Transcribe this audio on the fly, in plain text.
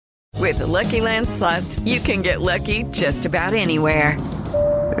With the Lucky Land Slots, you can get lucky just about anywhere.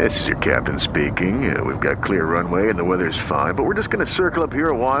 This is your captain speaking. We've got clear runway and the weather's fine, but we're just going to circle up here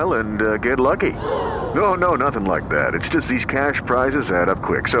a while and get lucky. No, nothing like that. It's just these cash prizes add up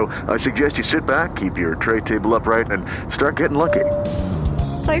quick. So I suggest you sit back, keep your tray table upright, and start getting lucky.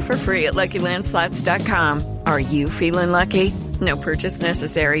 Play for free at LuckyLandSlots.com. Are you feeling lucky? No purchase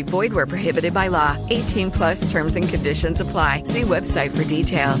necessary. Void where prohibited by law. 18+ terms and conditions apply. See website for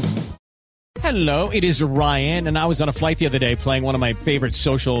details. Hello, it is Ryan, and I was on a flight the other day playing one of my favorite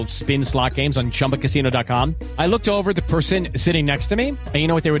social spin slot games on ChumbaCasino.com. I looked over the person sitting next to me, and you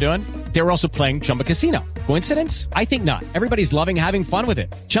know what they were doing? They were also playing Chumba Casino. Coincidence? I think not. Everybody's loving having fun with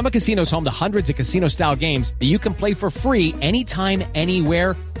it. Chumba Casino is home to hundreds of casino-style games that you can play for free anytime,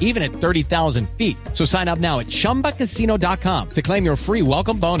 anywhere, even at 30,000 feet. So sign up now at ChumbaCasino.com to claim your free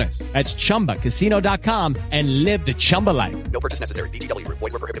welcome bonus. That's ChumbaCasino.com and live the Chumba life. No purchase necessary. VGW. Void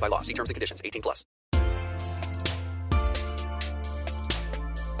where prohibited by law. See terms and conditions. 18+.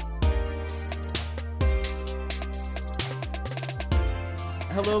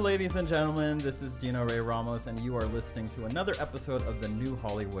 Hello, ladies and gentlemen. This is Dino Ray Ramos, and you are listening to another episode of the New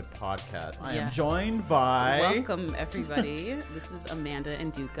Hollywood Podcast. I am joined by... Welcome, everybody. This is Amanda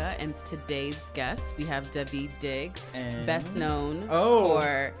and Duca, and today's guest, we have Daveed Diggs, and... best known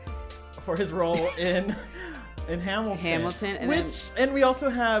for his role in Hamilton. And we also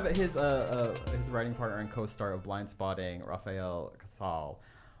have his writing partner and co-star of Blind Spotting, Rafael Casal.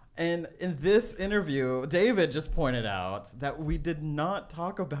 And in this interview, David just pointed out that we did not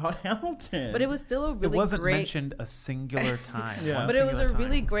talk about Hamilton. But it was still a really great... It wasn't mentioned a singular time. But it was a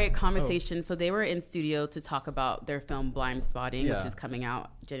really great conversation. So they were in studio to talk about their film Blind Spotting, which is coming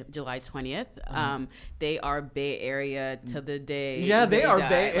out July 20th. They are Bay Area to the day. Yeah, they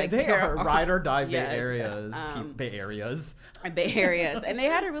are ride or die Bay yes, Areas. Bay Areas. Bay Areas. And they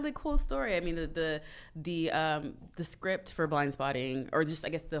had a really cool story. I mean, the script for Blind Spotting, or just I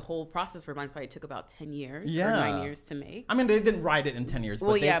guess the whole process for Blind Spotting took about 10 years or 9 years to make. I mean, they didn't write it in 10 years.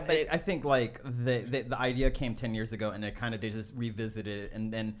 Well, I think like the idea came 10 years ago, and they just revisited it,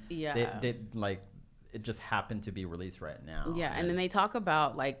 and then it just happened to be released right now. Yeah, and then they talk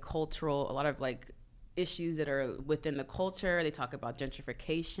about like a lot of like issues that are within the culture. They talk about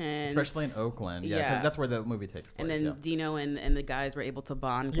gentrification, especially in Oakland. Yeah, because that's where the movie takes place. And then Dino and the guys were able to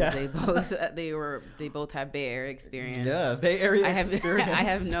bond because they both have Bay Area experience. Yeah, Bay Area experience.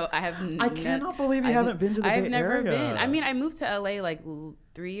 I cannot believe you haven't been to the Bay Area. I've never been. I mean, I moved to LA like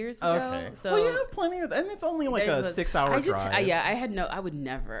 3 years ago. Okay. So well, you have plenty of, and it's only like a 6-hour drive. I would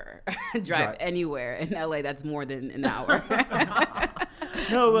never drive anywhere in LA that's more than an hour.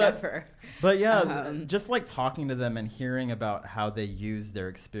 Never. But just like talking to them and hearing about how they use their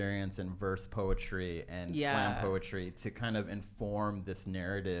experience in verse poetry and slam poetry to kind of inform this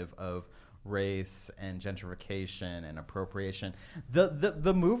narrative of race and gentrification and appropriation.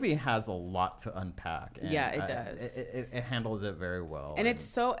 The movie has a lot to unpack. And it does. It handles it very well. And it's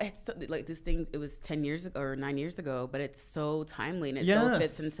so like this thing, it was 10 years ago or 9 years ago, but it's so timely and it so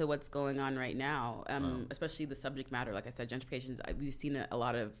fits into what's going on right now. Especially the subject matter. Like I said, gentrification, we've seen a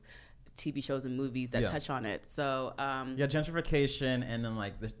lot of TV shows and movies that touch on it. So gentrification, and then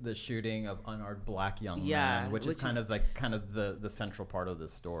like the shooting of unarmed black young men, which is kind of the central part of the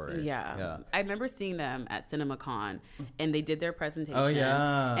story. I remember seeing them at CinemaCon, and they did their presentation.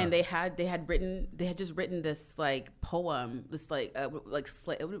 And they had just written this like poem, this like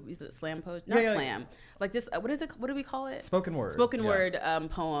is it slam poetry? Not slam. Like this, what is it? What do we call it? Spoken word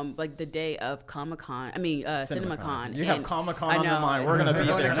poem. Like the day of Comic-Con. I mean, CinemaCon. You have Comic-Con on your mind. We're gonna be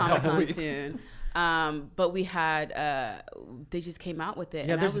there in a couple weeks soon. But we had they just came out with it.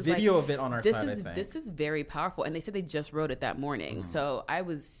 Yeah, and there's video of it on our site, I think. This is very powerful, and they said they just wrote it that morning. So I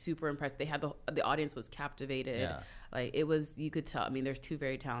was super impressed. They had the audience was captivated. Like it was, you could tell. I mean, there's two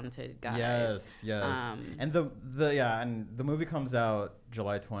very talented guys. Yes. And the movie comes out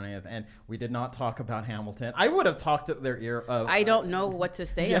July 20th, and we did not talk about Hamilton. I would have talked to their ear. I don't know what to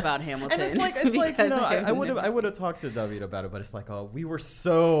say about Hamilton. And it's like I would have talked to David about it, but it's like, we were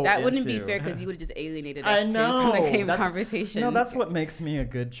so. That wouldn't be fair because you would have just alienated us from the conversation. No, that's what makes me a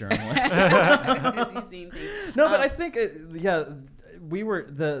good journalist. Because you've seen things. No, but I think we were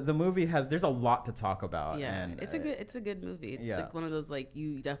the movie has, there's a lot to talk about. And it's a good movie. It's like one of those, like,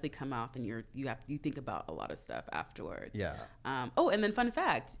 you definitely come out and you think about a lot of stuff afterwards. And then fun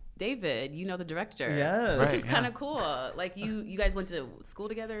fact, David, the director. Yes. Which is kind of cool. Like you guys went to school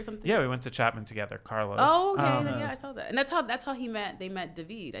together or something? Yeah, we went to Chapman together. Carlos. Oh, okay. I saw that. And that's how they met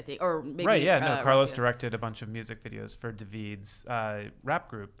David, I think. Or maybe right, yeah. No, Carlos directed a bunch of music videos for David's rap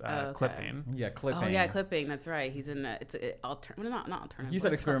group, Clipping. Yeah, Clipping. Oh, yeah, Clipping. That's right. He's in not alternative. You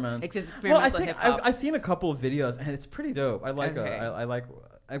said experimental. It's experimental hip hop. I've seen a couple of videos and it's pretty dope. I like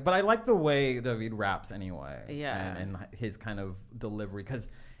but I like the way David raps anyway. Yeah. And his kind of delivery. Because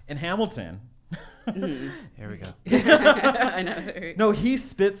in Hamilton... Here we go. I know. No, he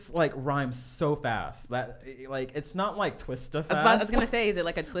spits like rhymes so fast that like it's not like Twista fast. I was gonna say, is it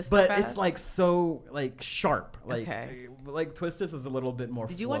like a Twista but fast? it's like so like sharp. Like okay. Like Twistus is a little bit more.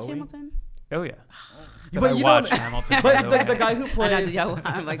 Did you flowy. watch Hamilton? Oh yeah. But I watched Hamilton. But the guy who plays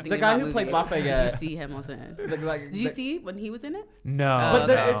the guy who plays Lafayette. Did you see Hamilton? Did you see when he was in it? No.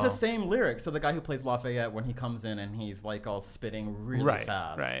 But it's the same lyrics. So the guy who plays Lafayette, when he comes in and he's like all spitting really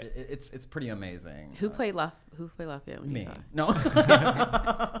fast, right? It's pretty amazing. Who played Lafayette when me? You saw it? No.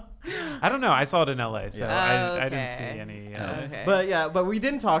 I don't know. I saw it in LA, so I didn't see Okay. any. But we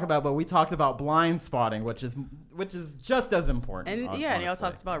didn't talk about. But we talked about blind spotting, which is just as important. And honestly. and he also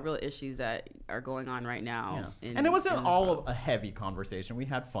talked about real issues that are going on right now. Yeah. And it wasn't all a heavy conversation. We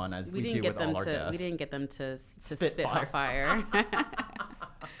had fun as we do with all our guests. We didn't get them to spit hot fire.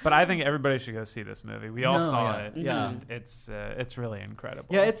 But I think everybody should go see this movie. We all saw it. Yeah. And it's really incredible.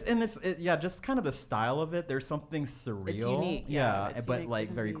 Yeah, just kind of the style of it. There's something surreal. It's unique. Yeah, but unique.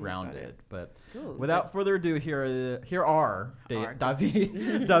 like very grounded. But cool. without further ado, here are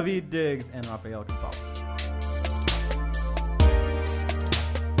David Diggs and Rafael Gonzalez.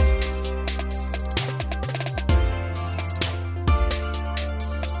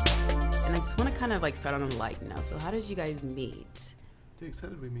 And I just want to kind of like start on a light note. So how did you guys meet? How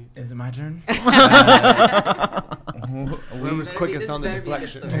did we meet? Is it my turn? Whoever's quickest on the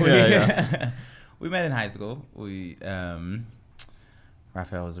deflection. We met in high school.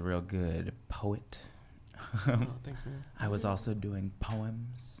 Raphael was a real good poet. Thanks, man. I was also doing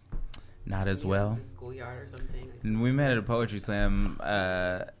poems, not as well. The schoolyard or something. And we met at a poetry slam,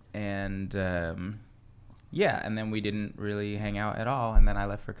 and then we didn't really hang out at all. And then I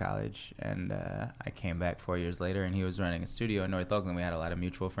left for college, and I came back 4 years later, and he was running a studio in North Oakland. We had a lot of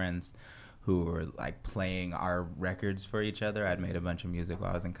mutual friends who were like playing our records for each other. I'd made a bunch of music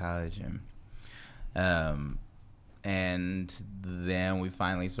while I was in college, and then we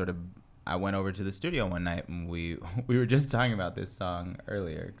finally I went over to the studio one night, and we were just talking about this song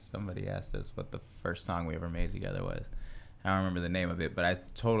earlier. Somebody asked us what the first song we ever made together was. I don't remember the name of it, but I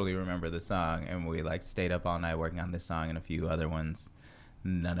totally remember the song, and we like stayed up all night working on this song and a few other ones,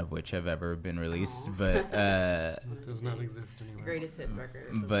 none of which have ever been released. Aww. But it does not exist anymore. Greatest hit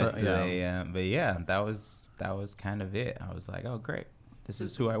record. But that was kind of it. I was like, oh great, this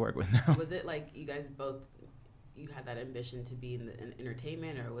is who I work with now. Was it like you guys both? You had that ambition to be in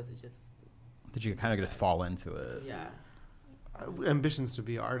entertainment, or was it just? Did you kind of just fall into it? Yeah. Ambitions to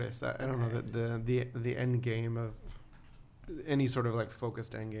be artists. I don't know that the end game of any sort of like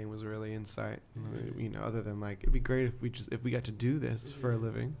focused end game was really in sight. Other than like it'd be great if we got to do this for a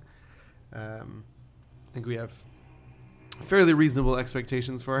living. I think we have fairly reasonable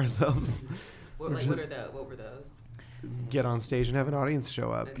expectations for ourselves. What were those? Get on stage and have an audience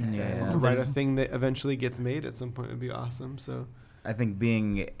show up. Okay. Yeah. Write a thing that eventually gets made at some point would be awesome. So I think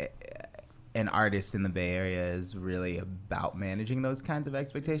being an artist in the Bay Area is really about managing those kinds of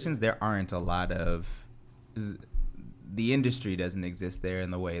expectations. There aren't a lot of the industry doesn't exist there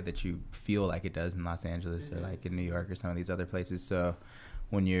in the way that you feel like it does in Los Angeles or like in New York or some of these other places. So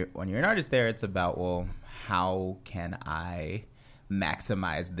when you're an artist there, it's about, well, how can I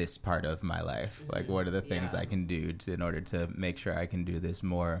maximize this part of my life? Like, what are the things I can do in order to make sure I can do this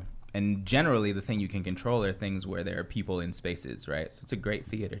more? And generally, the thing you can control are things where there are people in spaces, right? So it's a great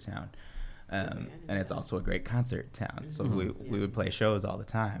theater town. And it's also a great concert town. So we would play shows all the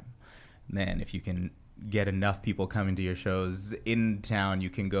time. And then if you can get enough people coming to your shows in town, you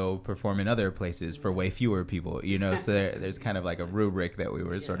can go perform in other places for way fewer people, so there's kind of like a rubric that we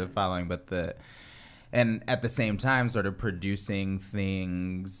were sort of following, and at the same time sort of producing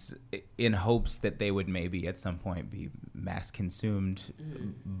things in hopes that they would maybe at some point be mass consumed,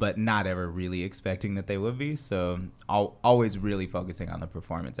 but not ever really expecting that they would be. So always really focusing on the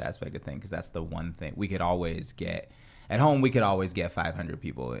performance aspect of things, because that's the one thing we could always get. At home, we could always get 500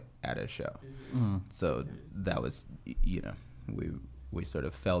 people at a show. So that was, we sort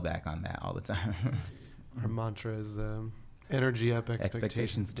of fell back on that all the time. Our mantra is Energy up,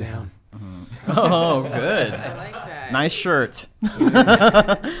 expectations down. Oh, good. I like that. Nice shirt.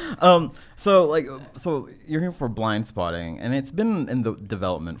 So you're here for Blind Spotting, and it's been in the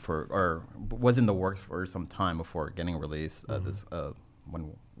development was in the works for some time before getting released. When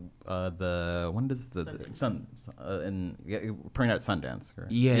does the sun premiering at Sundance?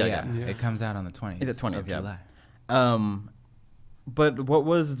 Correct? Yeah. It comes out on the 20th. The 20th of July. But what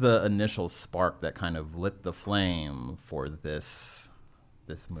was the initial spark that kind of lit the flame for this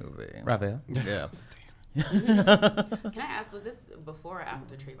movie? Raphael? Yeah. Can I ask, was this before or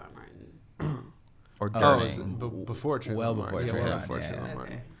after Trayvon Martin? Or during? Before Trayvon Well Martin. before Yeah, Trayvon, before yeah.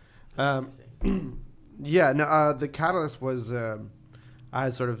 Trayvon Martin. The catalyst was I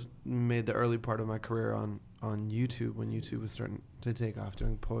had sort of made the early part of my career on YouTube when YouTube was starting to take off,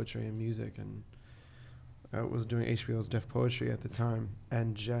 doing poetry and music, and I was doing HBO's Def Poetry at the time.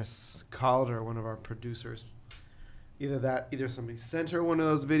 And Jess Calder, one of our producers, either somebody sent her one of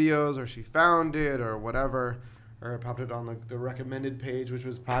those videos, or she found it, or whatever, or I popped it on the recommended page, which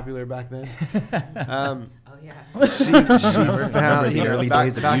was popular back then. Oh yeah. She found the early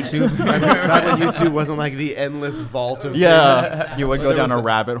days of YouTube. Back when YouTube wasn't like the endless vault of things. You would go down a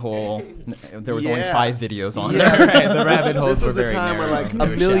rabbit hole. There was only 5 videos on there. Right, the rabbit holes This were was the very time where narrow. like They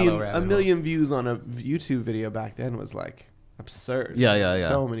were shallow a rabbit million holes. views on a YouTube video back then was like absurd. Yeah.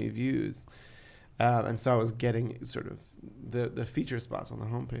 So many views. And so I was getting sort of the feature spots on the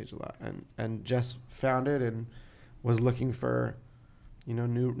homepage a lot. And Jess found it and was looking for,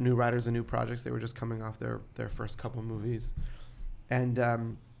 new writers and new projects. They were just coming off their first couple movies.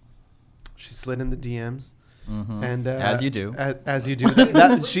 And she slid in the DMs. Mm-hmm. And as you do. As you do.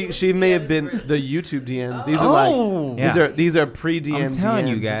 She may have been the YouTube DMs. These are these are pre-DM. I'm telling DMs,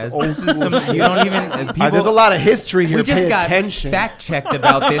 you guys, old this is school some, shit. you don't even. People, There's a lot of history here. we just Pay got attention. fact checked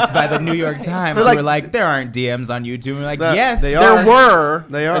about this by the New York Times. They're like- We're like, there aren't DMs on YouTube. We're like, That- yes, they There are. were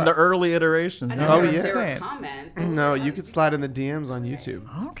They are. in the early iterations. I know Oh, there, yeah. there were Saying. comments. No, you could slide in the DMs on YouTube.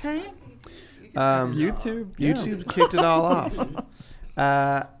 Okay. YouTube. Yeah. YouTube kicked it all off.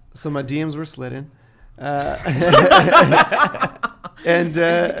 So my DMs were slidden. And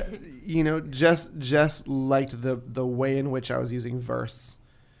Jess liked the way in which I was using verse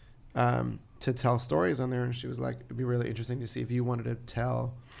to tell stories on there, and she was like, it'd be really interesting to see if you wanted to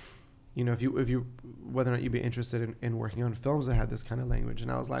tell, if you whether or not you'd be interested in working on films that had this kind of language.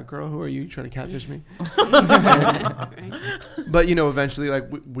 And I was like, girl, who are you trying to catfish me? But eventually, like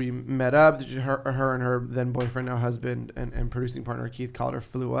we met up. Her and her then boyfriend, now husband, and producing partner Keith Calder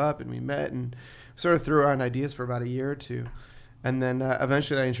flew up, and we met and sort of threw around ideas for about a year or two. And then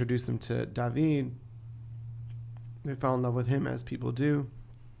eventually I introduced them to David. They fell in love with him, as people do.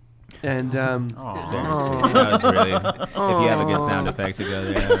 And Very sweet. That was really. If you have a good sound effect to go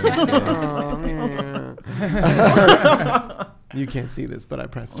there. You can't see this, but I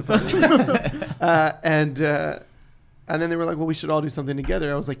pressed a button. And then they were like, well, we should all do something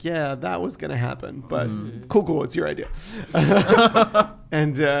together. I was like, yeah, that was going to happen. But cool, it's your idea.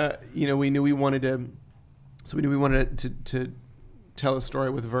 And, we knew we wanted to tell a story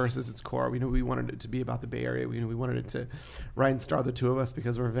with verse as its core. We knew we wanted it to be about the Bay Area. We knew we wanted it to write and star the two of us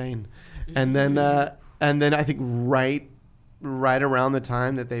because we're vain. And then I think right around the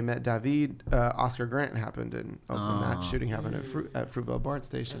time that they met David, Oscar Grant happened in Oakland. That shooting happened at Fruitvale BART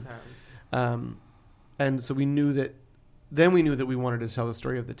Station. Okay. And so we knew that we wanted to tell the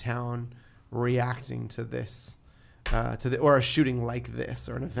story of the town reacting to this, or a shooting like this,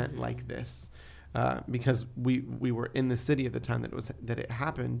 or an event like this. Because we were in the city at the time that it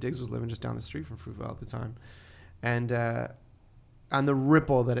happened. Diggs was living just down the street from Fruitvale at the time, and the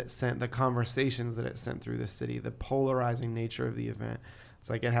ripple that it sent, the conversations that it sent through the city, the polarizing nature of the event. It's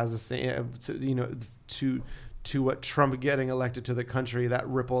like it has the same, to what Trump getting elected to the country, that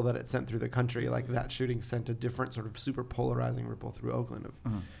ripple that it sent through the country, like that shooting sent a different sort of super polarizing ripple through Oakland. Of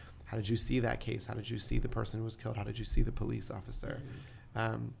how did you see that case? How did you see the person who was killed? How did you see the police officer?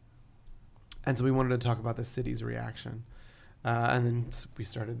 And so we wanted to talk about the city's reaction. And then we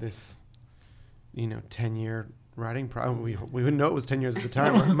started this, 10-year writing process. We wouldn't know it was 10 years at the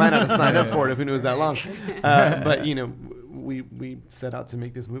time. We might not have signed up for it if we knew it was that long. But, we set out to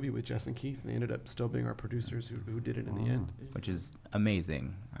make this movie with Jess and Keith. And they ended up still being our producers who did it in the end. Which is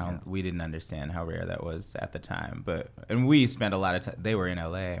amazing. We didn't understand how rare that was at the time. And we spent a lot of time. They were in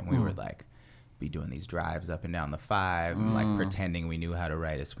LA, and we were like, be doing these drives up and down the 5, like pretending we knew how to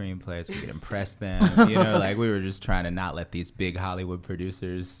write a screenplay so we could impress them. Like we were just trying to not let these big Hollywood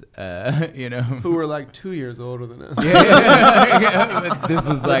producers, who were like 2 years older than us. Yeah. This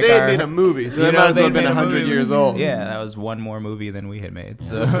was like they had made a movie, so they might as well have been 100 years old. Yeah, that was one more movie than we had made.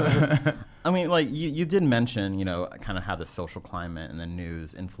 So I mean, like you did mention, you know, kind of how the social climate and the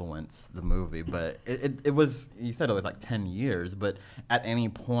news influenced the movie, but it was, you said it was like 10 years, but at any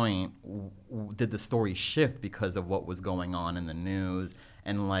point did the story shift because of what was going on in the news?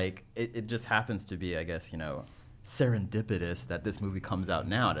 And like it just happens to be, I guess, you know, serendipitous that this movie comes out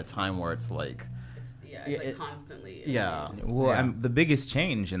now at a time where it's like, it's like constantly. Yeah. Well, the biggest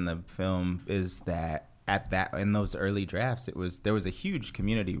change in the film is that in those early drafts, there was a huge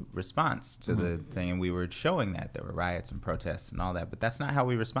community response to the thing, and we were showing that there were riots and protests and all that. But that's not how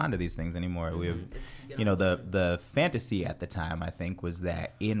we respond to these things anymore. We have, you know, the fantasy at the time, I think, was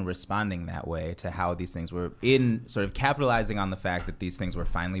that in responding that way to how these things were, in sort of capitalizing on the fact that these things were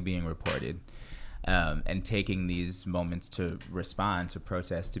finally being reported. And taking these moments to respond, to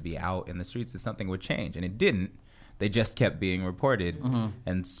protest, to be out in the streets, that something would change. And it didn't. They just kept being reported.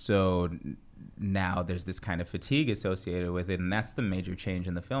 And so now there's this kind of fatigue associated with it. And that's the major change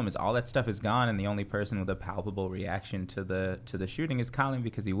in the film, is all that stuff is gone. And the only person with a palpable reaction to the shooting is Colin,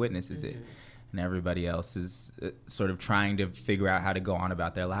 because he witnesses it. And everybody else is sort of trying to figure out how to go on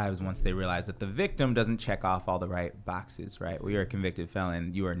about their lives once they realize that the victim doesn't check off all the right boxes, right? Well, you're a convicted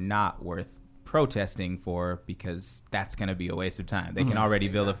felon. You are not worth protesting for, because that's going to be a waste of time. They can already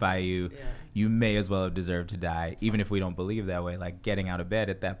vilify you. You may as well have deserved to die, even if we don't believe that way. Like, getting out of bed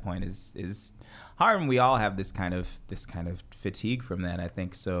at that point is hard, and we all have this kind of fatigue from that, I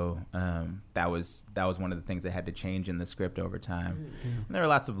think. So that was one of the things that had to change in the script over time. And there are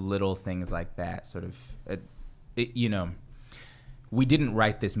lots of little things like that, sort of you know, we didn't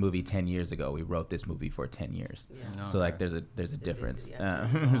write this movie 10 years ago. We wrote this movie for 10 years. So like there's a difference.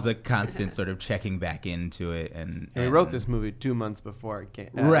 There's a constant sort of checking back into it. And we wrote this movie 2 months before it came.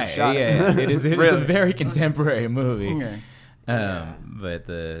 Right. Shot It is a very contemporary movie. But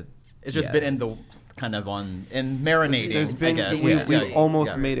it's just been in the kind of in marinating, I guess. We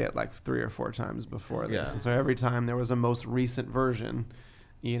almost made it like 3 or 4 times before this. And so every time there was a most recent version,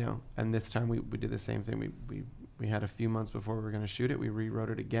 you know, and this time we did the same thing. We had a few months before we were going to shoot it. We rewrote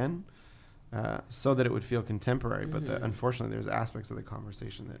it again so that it would feel contemporary. But unfortunately, there's aspects of the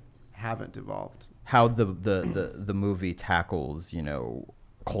conversation that haven't evolved. How the movie tackles, you know,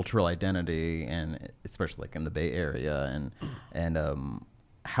 cultural identity, and especially like in the Bay Area, and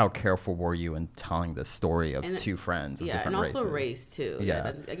how careful were you in telling the story of two friends of different races? And also race too.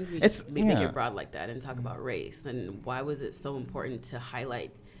 I think we should make it broad like that and talk about race. And why was it so important to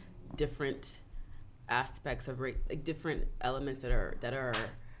highlight different aspects of race, like different elements that are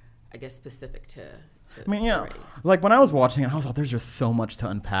I guess specific to race. Like when I was watching it, I was like, there's just so much to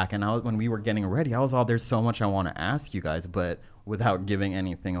unpack. And when we were getting ready, I was like, there's so much I want to ask you guys, but without giving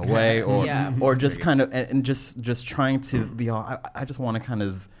anything away, or just kind of and just trying to be all. I just want to kind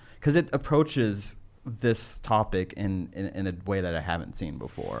of, because it approaches this topic in a way that I haven't seen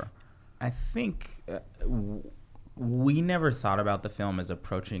before. I think we never thought about the film as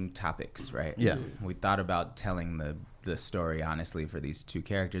approaching topics, right? Yeah. We thought about telling the story honestly for these two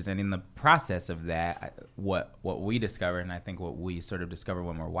characters, and in the process of that, what we discovered, and I think what we sort of discover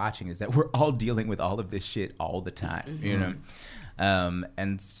when we're watching, is that we're all dealing with all of this shit all the time, you know?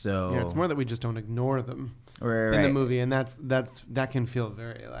 And so it's more that we just don't ignore them in the movie, and that can feel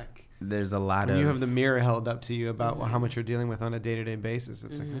very like, there's a lot when of, you have the mirror held up to you about how much you're dealing with on a day-to-day basis.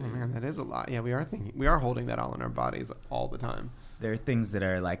 It's like, oh man, that is a lot. Yeah, we are holding that all in our bodies all the time. There are things that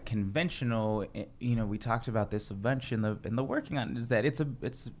are like conventional. You know, we talked about this a bunch in the working on it, is that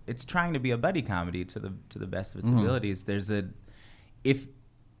it's trying to be a buddy comedy to the best of its abilities. There's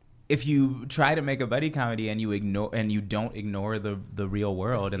if you try to make a buddy comedy and you don't ignore the real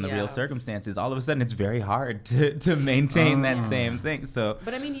world and the real circumstances, all of a sudden it's very hard to maintain that same thing. So,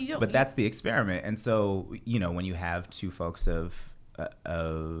 but I mean, but that's the experiment. And so, you know, when you have two folks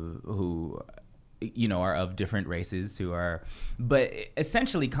who, you know, are of different races but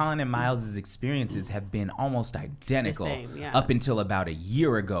essentially Colin and Miles's experiences have been almost identical up until about a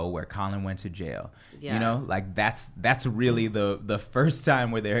year ago, where Colin went to jail. You know, like that's really the first time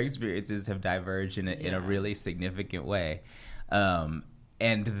where their experiences have diverged in a really significant way. And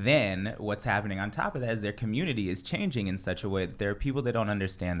then what's happening on top of that is their community is changing in such a way that there are people that don't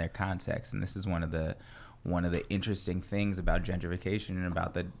understand their context. And this is one of the interesting things about gentrification and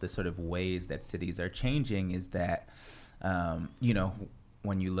about the sort of ways that cities are changing, is that, you know,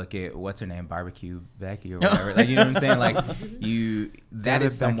 when you look at what's her name, Barbecue Becky or whatever, like, you know what I'm saying? Like that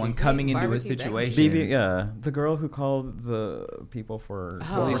is someone coming into a situation. The girl who called the people for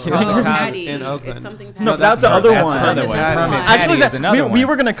Patty. in Oakland. It's something Patty. No, that's the other one. Actually, we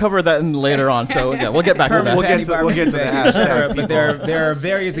were gonna cover that later on, so yeah, we'll get back to that. We'll get to the hashtag. But there are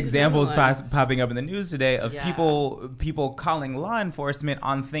various examples popping up in the news today of people calling law enforcement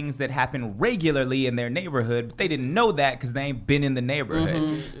on things that happen regularly in their neighborhood, but they didn't know that because they ain't been in the neighborhood.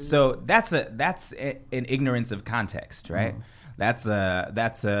 So that's an ignorance of context, right? That's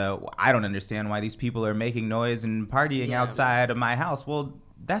I don't understand why these people are making noise and partying outside of my house. Well,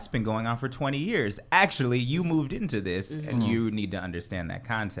 that's been going on for 20 years. Actually, you moved into this, and you need to understand that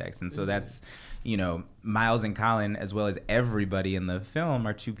context. And so that's, Miles and Colin, as well as everybody in the film,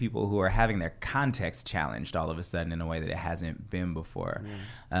 are two people who are having their context challenged all of a sudden in a way that it hasn't been before.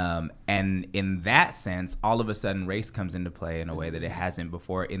 And in that sense, all of a sudden, race comes into play in a way that it hasn't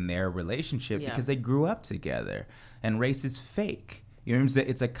before in their relationship because they grew up together, and race is fake. You know what I'm saying?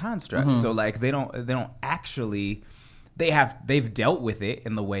 It's a construct. So like they don't actually. They've dealt with it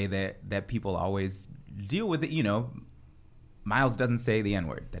in the way that people always deal with it. Miles doesn't say the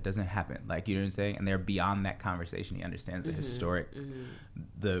N-word. That doesn't happen. Like, you know what I'm saying? And they're beyond that conversation. He understands the historic,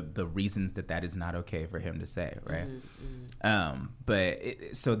 the reasons that is not okay for him to say, right?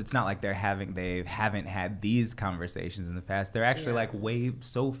 So it's not like they haven't had these conversations in the past. They're actually like way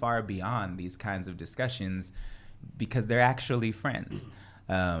so far beyond these kinds of discussions because they're actually friends.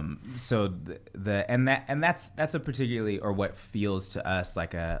 So that's a particularly, or what feels to us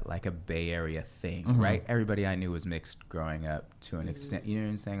like a Bay Area thing, right? Everybody I knew was mixed growing up to an extent. You know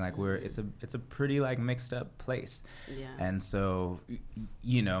what I'm saying? Like it's a pretty like mixed up place, and so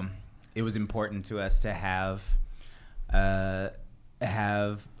it was important to us to have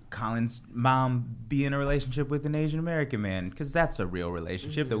Colin's mom be in a relationship with an Asian American man, because that's a real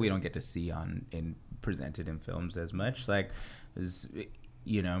relationship that we don't get to see presented in films as much. Like,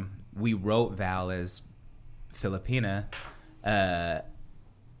 we wrote Val as Filipina, and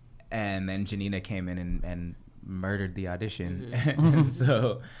then Janina came in and murdered the audition, and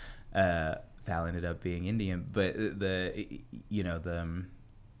so Val ended up being Indian. But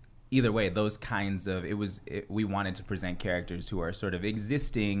either way, those kinds of we wanted to present characters who are sort of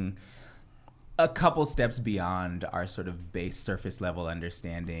existing a couple steps beyond our sort of base surface level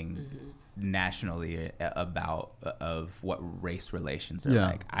understanding nationally of what race relations are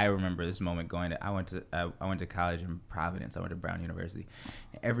like. I remember this moment I went to college in Providence. I went to Brown University.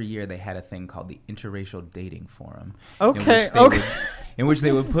 Every year they had a thing called the Interracial Dating Forum. In which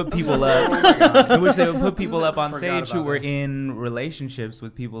they would put people up. In which they would put people up on stage who were in relationships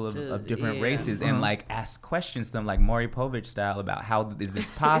with people of different races and like ask questions to them, like Maury Povich style, about how is this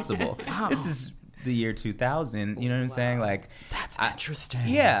possible? This is the year 2000, you know what I'm saying? Like, that's interesting.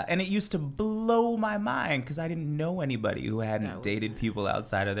 Yeah, and it used to blow my mind because I didn't know anybody who hadn't dated people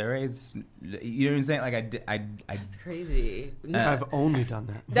outside of their race. You know what I'm saying? Like, that's crazy. I've only done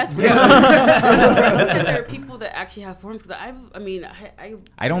that. That's crazy. There are people that actually have forums, because I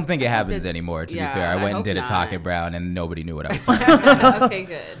don't think it happens anymore, to be fair. I went and did a talk at Brown and nobody knew what I was talking about. Okay,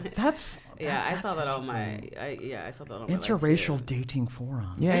 good. I saw that on my Interracial Dating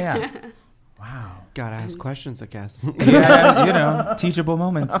Forum. Yeah. Wow. Gotta ask questions, I guess. Teachable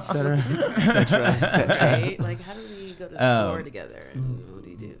moments, etc. Right? Like, how do we go to the floor together? And what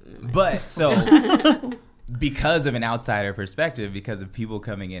do you do? But so, because of an outsider perspective, because of people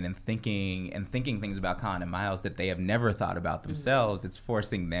coming in and thinking things about Colin and Miles that they have never thought about themselves, it's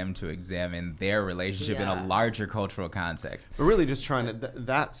forcing them to examine their relationship in a larger cultural context. We're really just trying to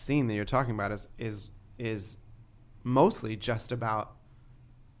that scene that you're talking about is mostly just about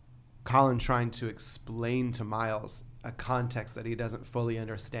Colin trying to explain to Miles a context that he doesn't fully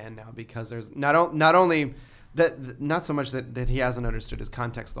understand now, because there's not only that, not so much that he hasn't understood his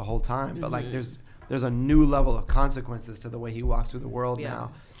context the whole time, but like there's a new level of consequences to the way he walks through the world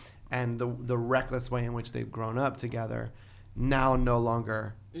now, and the reckless way in which they've grown up together now no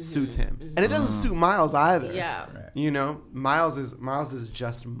longer suits him, and it doesn't suit Miles either. Yeah, Miles is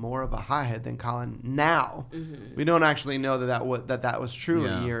just more of a hothead than Colin now. We don't actually know that was true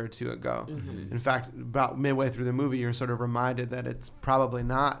a year or two ago. In fact, about midway through the movie, you're sort of reminded that it's probably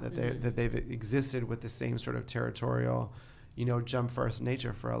not, that they've existed with the same sort of territorial, jump first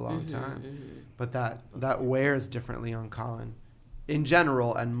nature for a long time. But that wears differently on Colin in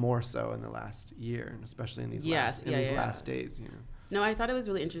general, and more so in the last year, and especially in these last days. No, I thought it was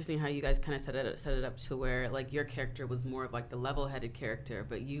really interesting how you guys kind of set it up to where, like, your character was more of like the level-headed character,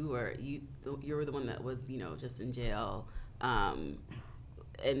 but you were the one that was just in jail, and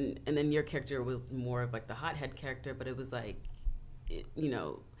then your character was more of like the hothead character, but it was like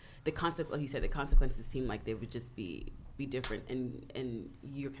the like you said, the consequences seem like they would just be different, and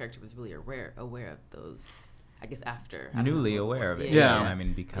your character was really aware of those. I guess after newly aware of it. Yeah. I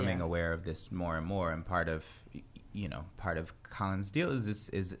mean, becoming aware of this more and more, and part of Colin's deal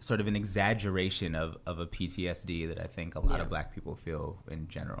is sort of an exaggeration of a PTSD that I think a lot of Black people feel in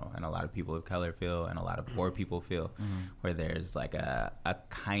general, and a lot of people of color feel, and a lot of poor people feel, where there's like a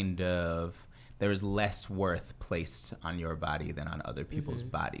kind of, there's less worth placed on your body than on other people's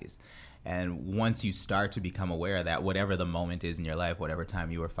bodies. And once you start to become aware of that, whatever the moment is in your life, whatever time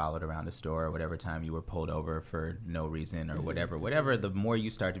you were followed around a store, or whatever time you were pulled over for no reason, or whatever, the more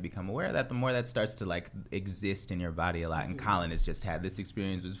you start to become aware of that, the more that starts to like exist in your body a lot. And Colin has just had this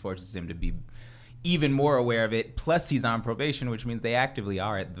experience, which forces him to be even more aware of it. Plus he's on probation, which means they actively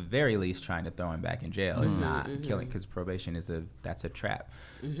are at the very least trying to throw him back in jail, if not killing, because probation that's a trap.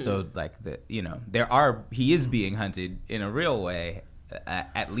 So like he is being hunted in a real way,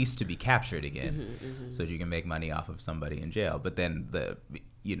 at least to be captured again, so that you can make money off of somebody in jail. But then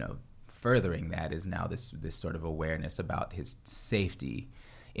furthering that is now this sort of awareness about his safety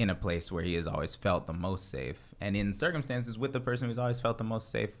in a place where he has always felt the most safe, and in circumstances with the person who's always felt the most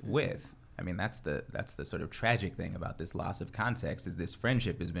safe with. I mean, that's the sort of tragic thing about this loss of context, is this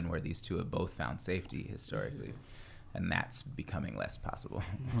friendship has been where these two have both found safety historically, and that's becoming less possible.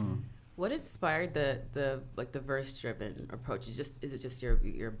 What inspired the verse-driven approach? Is it just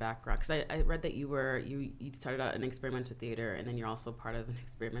your background? Because I read that you started out in experimental theater, and then you're also part of an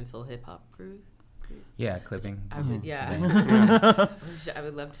experimental hip hop group. Yeah, clipping. I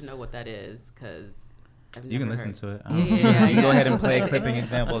would love to know what that is, because you can listen to it. Yeah. You go ahead and play clipping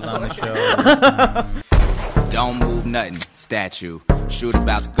examples on the show. Don't move nothing. Statue. Shoot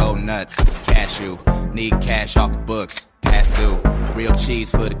about to go nuts. Cashew. Need cash off the books. Pass through. Real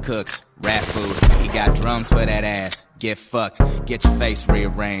cheese for the cooks. Rap food. He got drums for that ass. Get fucked. Get your face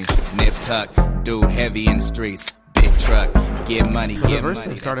rearranged. Nip tuck. Dude heavy in the streets. Big truck. Get money. Get money. The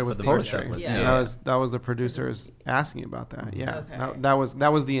first started with poetry. Yeah. That was the producers asking about that. Yeah. Okay. That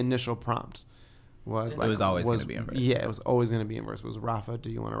was the initial prompt. It was always going to be in verse. Yeah, it was always going to be in verse. It was, Rafa, do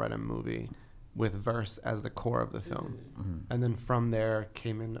you want to write a movie with verse as the core of the film? And then from there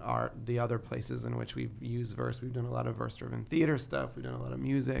came in the other places in which we've used verse. We've done a lot of verse-driven theater stuff. We've done a lot of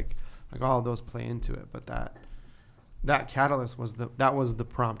music. Like, all of those play into it. But that catalyst was the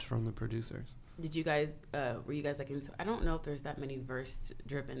prompt from the producers. Did you guys were you guys like I don't know if there's that many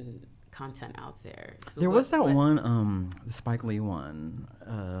verse-driven content out there. So there was that one, the Spike Lee one.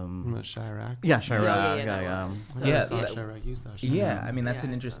 Chirac? Yeah, Chirac. Chirac, you saw Chirac. Yeah, I mean, that's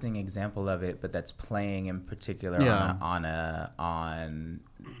an interesting example of it, but that's playing in particular on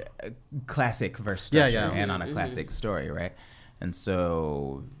classic verse structure and on a classic story, right? And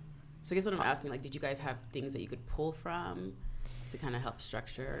so I guess what I'm asking, like, did you guys have things that you could pull from to kind of help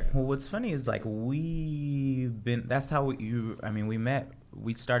structure? Well, what's funny is like that's how we met.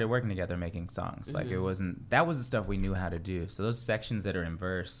 We started working together making songs. Like, that was the stuff we knew how to do. So those sections that are in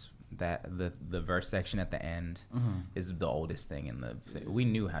verse, that the verse section at the end is the oldest thing in the we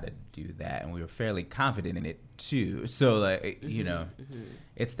knew how to do that, and we were fairly confident in it too. So like,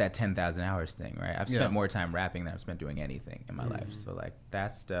 it's that 10,000 hours thing, right? I've spent more time rapping than I've spent doing anything in my life. So like,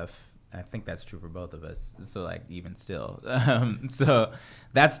 that stuff, I think that's true for both of us. So like, even still, so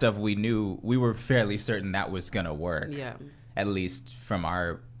that stuff we were fairly certain that was gonna work. Yeah. At least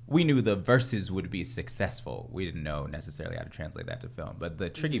we knew the verses would be successful. We didn't know necessarily how to translate that to film. But the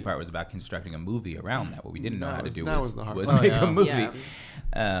tricky part was about constructing a movie around that. What we didn't know how to do was make a movie.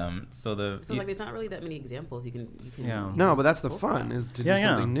 Yeah. So like, there's not really that many examples you can. Yeah. No, but that's the fun, is to do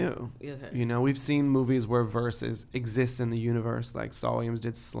something new. Okay. We've seen movies where verses exist in the universe, like Saul Williams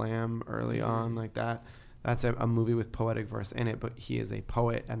did Slam early on, like that. That's a movie with poetic verse in it, but he is a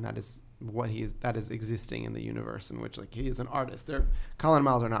poet, and that is that is existing in the universe in which, like, he is an artist. Colin and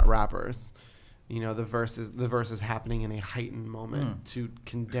Miles are not rappers. The verse is happening in a heightened moment to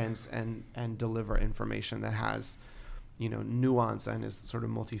condense and deliver information that has, nuance and is sort of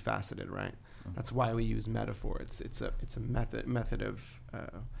multifaceted, right? That's why we use metaphor. It's a method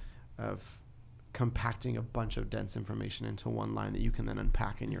of compacting a bunch of dense information into one line that you can then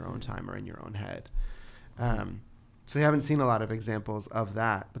unpack in your own time or in your own head. So we haven't seen a lot of examples of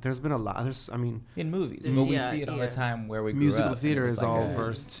that, but there's been a lot. In movies, but we see it all the time where we grew musical up. Theater is like all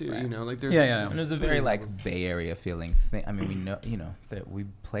verse too, right. Like there's And there's a very like Bay Area feeling thing. I mean, we know, that we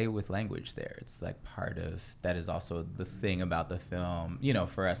play with language there. It's like part of that is also the thing about the film.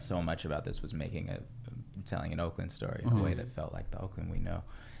 For us, so much about this was telling an Oakland story in a way that felt like the Oakland we know.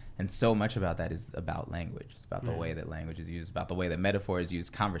 And so much about that is about language. It's about the way that language is used, about the way that metaphor is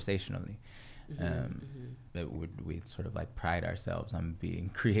used conversationally. we sort of like pride ourselves on being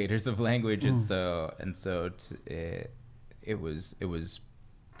creators of language, and so it was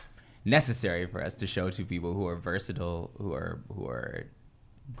necessary for us to show to people who are versatile, who are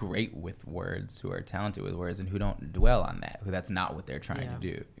great with words, who are talented with words, and who don't dwell on that, who that's not what they're trying to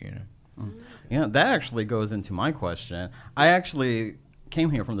do, you know. Yeah, that actually goes into my question. I actually came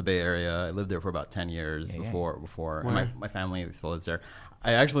here from the Bay Area. I lived there for about 10 years before and my family still lives there.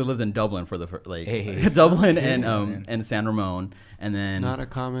 I actually lived in Dublin for Dublin and San Ramon, and then not a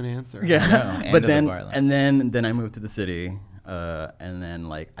common answer. Yeah, no, but then I moved to the city, and then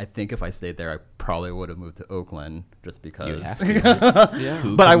like I think if I stayed there, I probably would have moved to Oakland just because. You have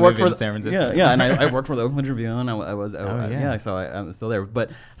to. But I worked for San Francisco. Yeah, and I worked for the Oakland Tribune. So I'm still there. But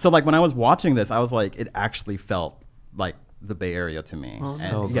so like when I was watching this, I was like, it actually felt like the Bay Area to me.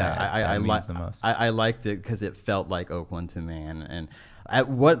 I liked it because it felt like Oakland to me, and at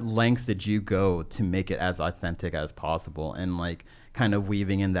what lengths did you go to make it as authentic as possible, and like kind of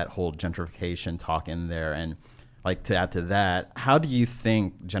weaving in that whole gentrification talk in there? And like to add to that, how do you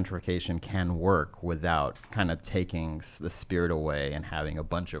think gentrification can work without kind of taking the spirit away and having a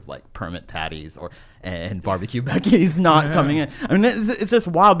bunch of like permit patties and barbecue Becky's not coming in? I mean, it's just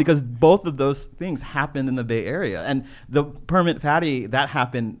wild because both of those things happened in the Bay Area, and the permit patty that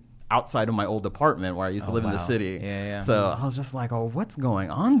happened outside of my old apartment where I used to live in the city. So I was just like, oh, what's going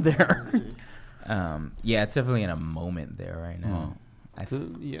on there? It's definitely in a moment there right now.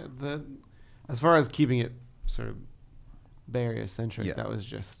 As far as keeping it sort of Bay Area centric, that was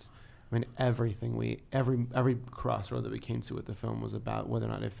just, I mean, everything every crossroad that we came to with the film was about whether or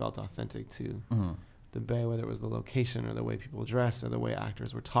not it felt authentic to the Bay, whether it was the location or the way people dressed or the way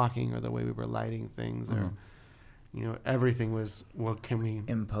actors were talking or the way we were lighting things or everything was, what can we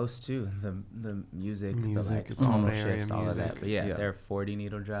in post too, the music is all Bay Area shifts, all music. of that. But there are 40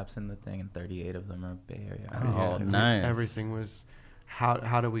 needle drops in the thing and 38 of them are Bay Area. Oh, nice. Everything was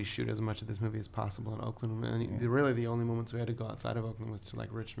how do we shoot as much of this movie as possible in Oakland? And really the only moments we had to go outside of Oakland was to like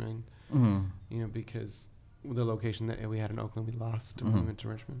Richmond, because the location that we had in Oakland we lost when we went to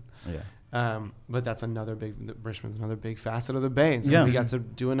Richmond. But that's Richmond's another big facet of the Bay, and so we got to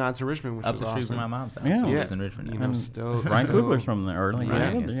do a nod to Richmond, which up was the street awesome. from my mom's house. Lives in Richmond. Ryan Coogler's from there, or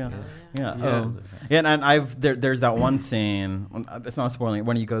and there's that one scene. It's not spoiling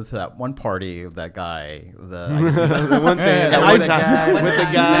when you go to that one party of that guy. The one thing with the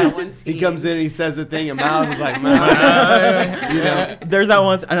guy, he comes in and he says the thing, and Miles is like, there's that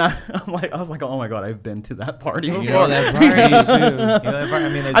one, and I was like, oh my god, I've been to that party before. You know that party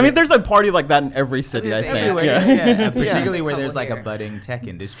too. I mean, there's a party like that in every city, I think. Everywhere, particularly where there's like a budding tech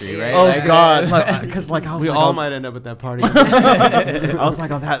industry, right? Oh God, because like I was we all might end up at that party. I was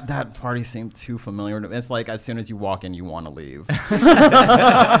like, oh, that party seemed too familiar. It's like as soon as you walk in, you want to leave.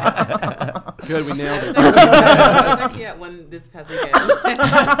 Good, we nailed it. I was actually at one this past weekend.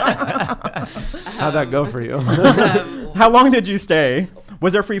 How'd that go for you? How long did you stay?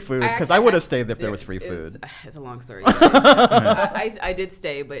 Was there free food? Because I would have stayed if there was free food. It's a long story. I did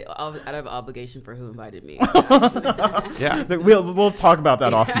stay, but out of obligation for who invited me. We'll talk about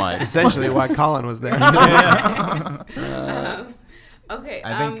that off mic. Essentially why Colin was there. Okay.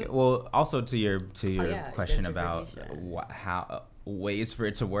 I think. Well, also to your question about how ways for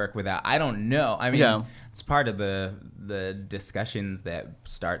it to work without. I don't know. I mean, it's part of the discussions that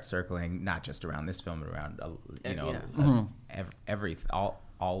start circling not just around this film, but around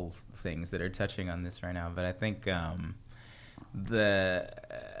all things that are touching on this right now. But I think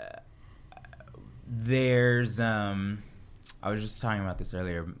there's I was just talking about this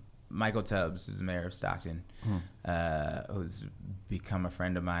earlier. Michael Tubbs, who's the mayor of Stockton, who's become a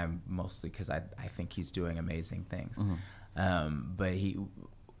friend of mine mostly because I think he's doing amazing things. But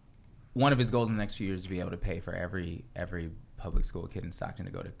one of his goals in the next few years is to be able to pay for every public school kid in Stockton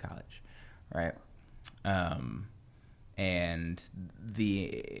to go to college, right? And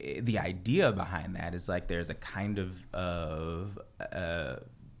the idea behind that is like there's a kind of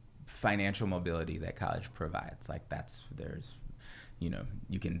financial mobility that college provides. Like there's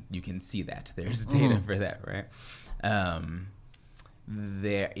you can see that there's data for that, right?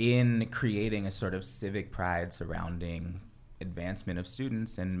 They're in creating a sort of civic pride surrounding advancement of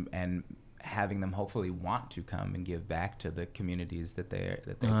students and having them hopefully want to come and give back to the communities that they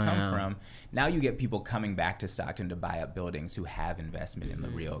come from. Now you get people coming back to Stockton to buy up buildings who have investment in the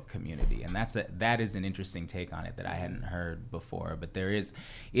real community, and that is an interesting take on it that I hadn't heard before. But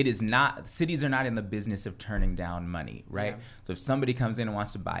cities are not in the business of turning down money, right? So if somebody comes in and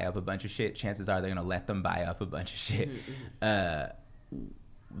wants to buy up a bunch of shit, chances are they're going to let them buy up a bunch of shit.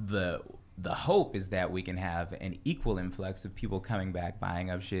 the hope is that we can have an equal influx of people coming back buying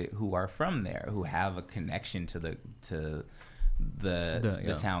up shit who are from there, who have a connection to the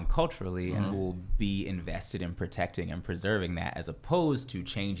town culturally, and who will be invested in protecting and preserving that, as opposed to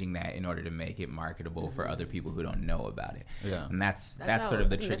changing that in order to make it marketable for other people who don't know about it. And that's sort of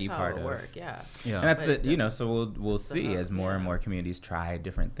the tricky part of work. And that's so we'll see as more and more communities try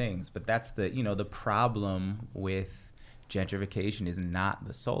different things. But that's the problem with gentrification is not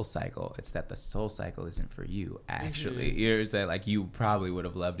the soul cycle. It's that the soul cycle isn't for you, actually. You know what I'm saying? Like, you probably would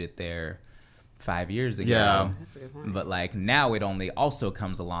have loved it there 5 years ago, That's a good point. but like now it only also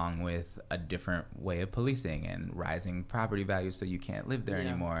comes along with a different way of policing and rising property values, so you can't live there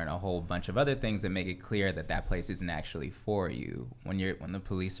anymore, and a whole bunch of other things that make it clear that that place isn't actually for you. When the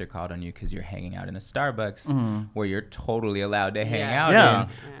police are called on you because you're hanging out in a Starbucks where you're totally allowed to hang out in,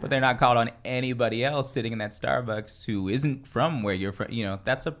 but they're not called on anybody else sitting in that Starbucks who isn't from where you're from.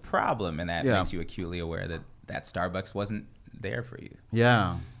 That's a problem, and that makes you acutely aware that Starbucks wasn't there for you.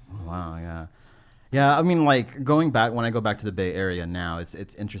 Yeah, I mean, like, when I go back to the Bay Area now, it's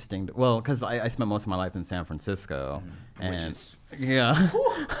interesting. Because I spent most of my life in San Francisco, and San Francisco.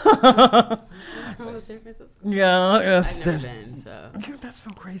 I've never been, so that's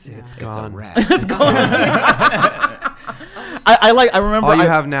so crazy. It's gone. It's gone. I remember. All you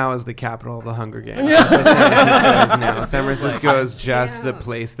have now is the capital of the Hunger Games. San Francisco is just the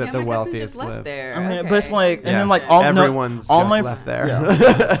place that the wealthiest live. There. But it's like, and then like everyone's left there.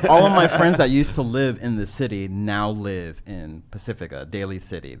 All of my friends that used to live in the city now live in Pacifica, Daly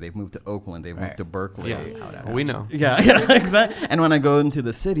City. They've moved to Oakland. They've moved to Berkeley. We know. Yeah, exactly. And when I go into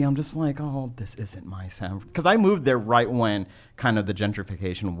the city, I'm just like, oh, this isn't my San. Because I moved there right when kind of the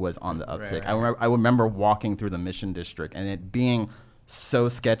gentrification was on the uptick. I remember walking through the Mission District and it being so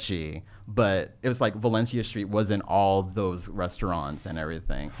sketchy, but it was like Valencia Street wasn't all those restaurants and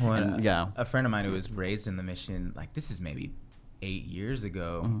everything. A friend of mine who was raised in the Mission, like, this is maybe 8 years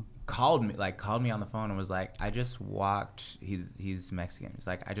ago, called me on the phone and was like, I just walked, he's Mexican, he's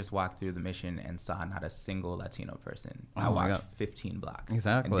like, I just walked through the Mission and saw not a single Latino person. I walked 15 blocks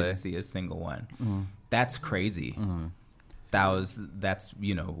and didn't see a single one. That's crazy. That's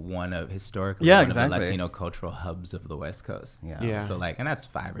one of historically one of the Latino cultural hubs of the West Coast. So like, and that's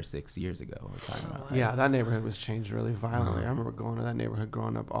 5 or 6 years ago we're talking about. Yeah, that neighborhood was changed really violently. I remember going to that neighborhood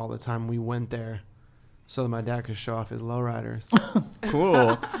growing up all the time. We went there so that my dad could show off his lowriders.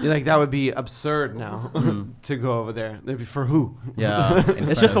 Cool. Like, that would be absurd now to go over there. They'd be for who? Yeah.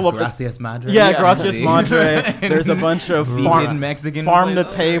 It's just a little Gracias Madre. Gracias Madre. There's a bunch of Mexican farm to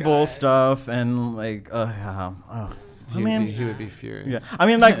table stuff, and like he would be furious. Yeah, I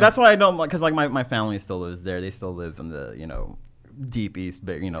mean, like, that's why I don't, because like my family still lives there. They still live in the deep east,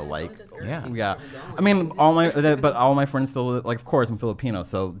 but I mean, all my friends still live, like, of course I'm Filipino,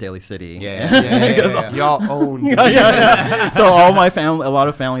 so Daly City. Y'all own. So all my family, a lot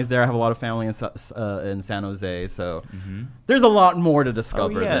of families there. I have a lot of family in San Jose, so there's a lot more to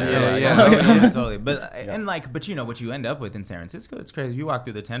discover there. Totally. But but what you end up with in San Francisco, it's crazy. You walk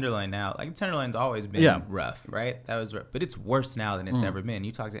through the Tenderloin now, like, Tenderloin's always been rough, right? That was rough, but it's worse now than it's ever been.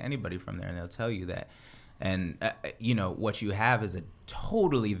 You talk to anybody from there and they'll tell you that. And, what you have is a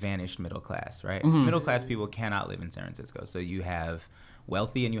totally vanished middle class, right? Middle class people cannot live in San Francisco. So you have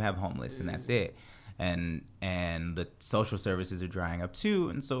wealthy and you have homeless, and that's it. And the social services are drying up too.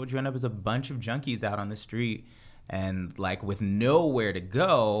 And so what you end up is a bunch of junkies out on the street and, like, with nowhere to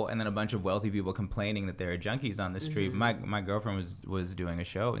go, and then a bunch of wealthy people complaining that there are junkies on the street. My girlfriend was doing a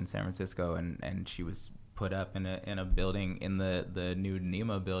show in San Francisco, and she was put up in a building, in the new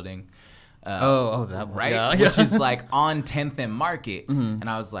NEMA building. That one. Right? Which is like on 10th and Market. And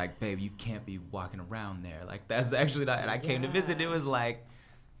I was like, babe, you can't be walking around there. Like, that's actually not. And I came to visit. It was like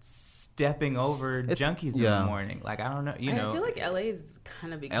stepping over junkies in the morning. Like, I don't know, I feel like LA is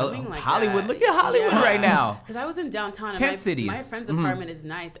kind of becoming like Hollywood. That. Look at Hollywood right now. Because I was in downtown. Tent cities. My friend's apartment is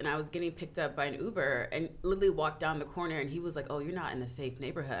nice, and I was getting picked up by an Uber, and literally walked down the corner, and he was like, "Oh, you're not in a safe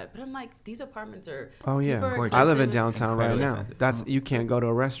neighborhood." But I'm like, these apartments are super expensive. I live in downtown right now. That's you can't go to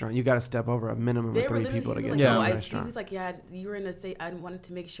a restaurant. You got to step over a minimum of 3 people to get to a restaurant. He was like, "Yeah, you were in a safe. I wanted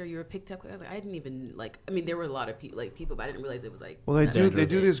to make sure you were picked up." I was like, I didn't even like. I mean, there were a lot of people, but I didn't realize it was like. Well, they do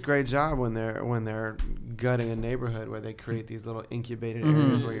this great job when they're gutting a neighborhood where they create these little incubated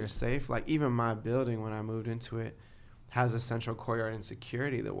areas where you're safe. Like, even my building, when I moved into it, has a central courtyard and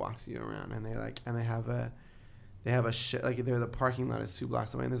security that walks you around, and they have a the parking lot is 2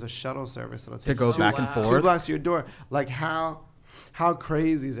 blocks away, and there's a shuttle service that'll take that goes back and forth 2 blocks to your door. Like, how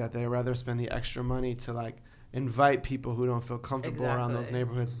crazy is that? They'd rather spend the extra money to, like, invite people who don't feel comfortable around those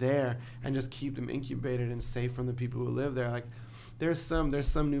neighborhoods there, and just keep them incubated and safe from the people who live there. Like, there's some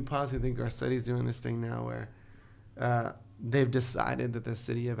new policy. I think Garcetti's doing this thing now where they've decided that the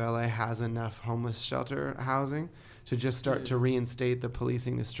city of LA has enough homeless shelter housing to just start to reinstate the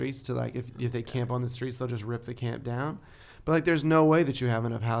policing the streets to like if they camp on the streets, they'll just rip the camp down. But like there's no way that you have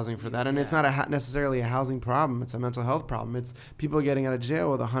enough housing for that. And it's not necessarily a housing problem. It's a mental health problem. It's people getting out of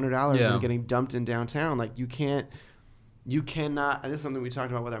jail with $100 and getting dumped in downtown. Like you cannot, and this is something we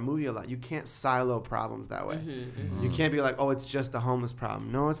talked about with our movie a lot, you can't silo problems that way. You can't be like, oh, it's just a homeless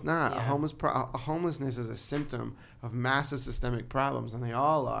problem. No, it's not. Homelessness is a symptom of massive systemic problems, and they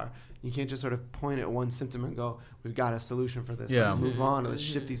all are. You can't just sort of point at one symptom and go, we've got a solution for this. Let's move on, or let's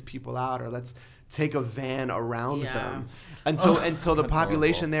ship these people out, or let's take a van around them until the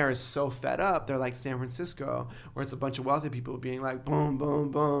population there is so fed up. They're like San Francisco, where it's a bunch of wealthy people being like, boom,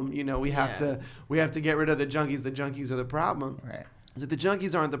 boom, boom. You know, we have to get rid of the junkies. The junkies are the problem. Right. So the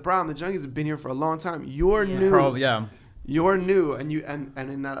junkies aren't the problem. The junkies have been here for a long time. You're new. You're new, and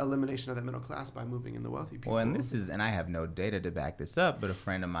in that elimination of the middle class by moving in the wealthy people. Well, and I have no data to back this up, but a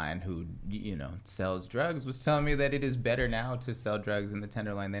friend of mine who sells drugs was telling me that it is better now to sell drugs in the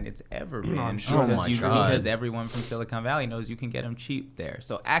Tenderloin than it's ever been. Because everyone from Silicon Valley knows you can get them cheap there.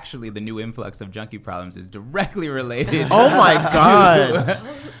 So actually, the new influx of junkie problems is directly related. Oh my God!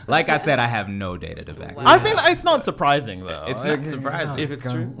 Like I said, I have no data to back. I mean, it's not surprising though. It's not surprising if it's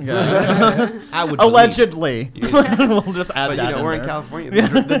true. I would allegedly. We'll just add that. We're in California.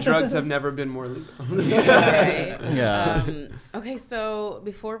 The drugs have never been more legal. Okay, so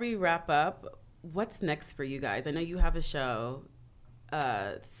before we wrap up, what's next for you guys? I know you have a show.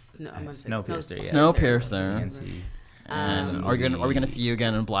 Snowpiercer. And are we gonna see you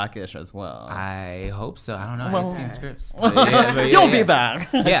again in Blackish as well? I hope so. I don't know. I haven't seen scripts. You'll be back.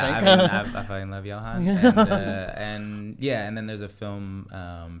 I fucking love Johan. And then there's a film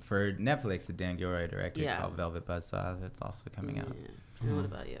for Netflix that Dan Gilroy directed called Velvet Buzzsaw that's also coming out. And what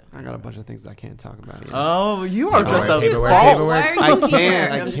about you? I got a bunch of things I can't talk about yet. Oh, you are just a vault. I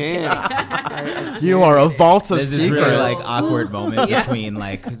can't. You are a vault of secrets. There's this really like awkward moment between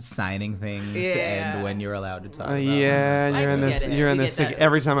like signing things and when you're allowed to talk about them. You're in this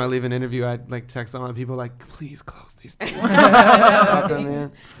every time I leave an interview, I like text all my people like, please close these things. We're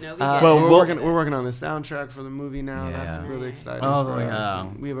working on the soundtrack for the movie now. That's really exciting for us.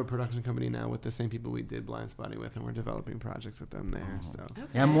 We have a production company now with the same people we did Blind Spotting with, and we're developing projects with them there. So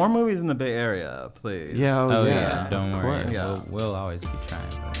yeah, more movies in the Bay Area, please. Yeah, don't worry. We'll always be trying.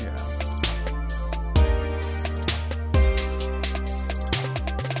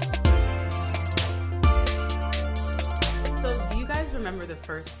 So, do you guys remember the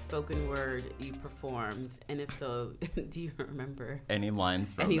first spoken word you performed? And if so, do you remember any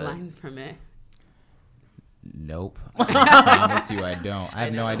lines from it? Nope. I promise you I don't. I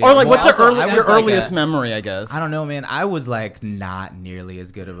have no idea. Or like, what's your earliest memory, I guess? I don't know, man. I was like not nearly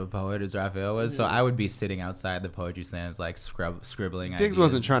as good of a poet as Raphael was, so I would be sitting outside the poetry slams like scribbling. Diggs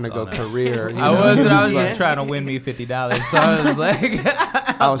wasn't trying to go career. I wasn't. I was just trying to win me $50. So I was like,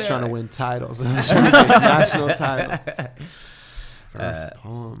 I was trying to win titles. I was trying to get national titles. First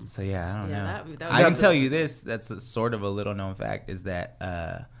poem. So yeah, I don't know. I can tell you this. That's sort of a little known fact is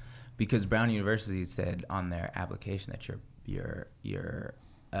that. Because Brown University said on their application that your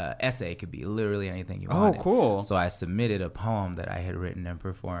essay could be literally anything you wanted. Oh, cool. So I submitted a poem that I had written and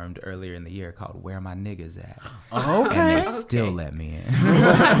performed earlier in the year called Where My Niggas At. Okay. And they still let me in.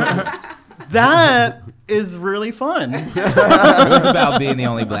 That is really fun. It was about being the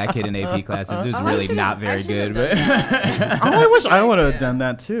only black kid in AP classes. It was really not very good. But I wish I would have done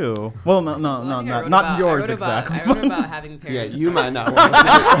that too. Well, not yours exactly. I wrote about having parents. Yeah, you might not want to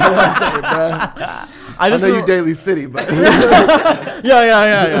say it, bro. I know you Daly City, but yeah. You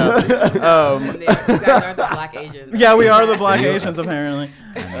guys are the black Asians. Yeah, we are the black Asians apparently.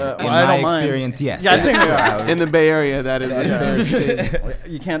 In my experience, yes. Yeah, I think we are. In the Bay Area, that is a fair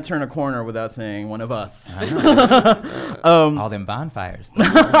You can't turn a corner without saying one of us. All them bonfires.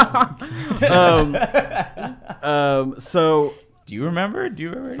 So, do you remember?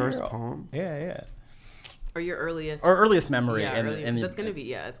 First poem? Yeah. Or your earliest. Or earliest memory. Yeah, it's gonna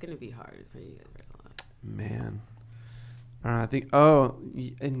be hard for you guys. Man. I think. No.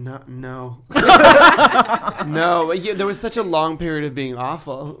 No. There was such a long period of being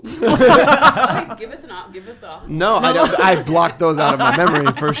awful. Give us off. No, I don't. I blocked those out of my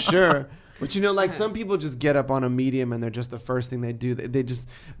memory for sure. But like some people just get up on a medium and they're just the first thing they do. They just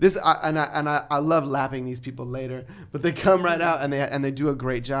I love lapping these people later. But they come right out and they do a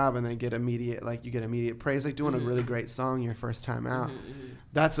great job and they get immediate praise, like doing a really great song your first time out.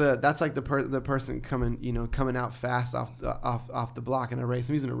 That's like the person coming out fast off the block in a race.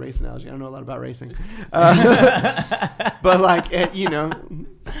 I'm using a race analogy. I don't know a lot about racing, but like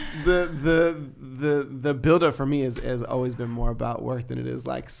the buildup for me has always been more about work than it is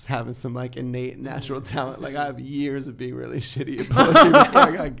like having some like innate natural talent. Like I have years of being really shitty at poetry before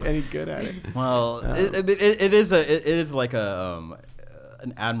I got any good at it. Well, it is like an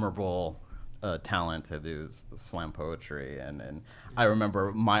admirable talent to do slam poetry, and I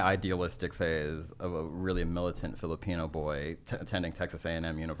remember my idealistic phase of a really militant Filipino boy attending Texas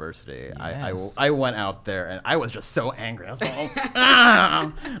A&M University. Yes. I went out there and I was just so angry. I was like,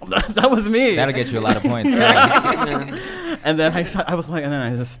 that was me. That'll get you a lot of points. And then I was like, and then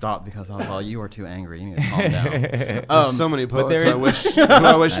I just stopped because I was like, you are too angry. You need to calm down. There's so many poets I wish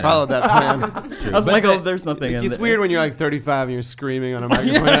followed that plan. I was like, there's nothing. It's weird when you're like 35 and you're screaming on a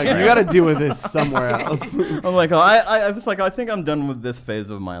microphone. Like, you got to deal with this somewhere else. I'm like, I was like, I think I'm done with this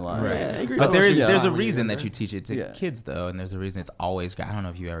phase of my life. Right. Yeah, but there's a reason that you teach it to kids though, and there's a reason it's always. I don't know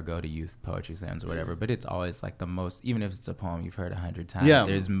if you ever go to youth poetry slams or whatever, but it's always like the most. Even if it's a poem you've heard 100 times,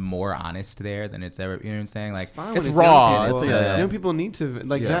 there's more honest there than it's ever. You know what I'm saying? Like it's raw. Young people need to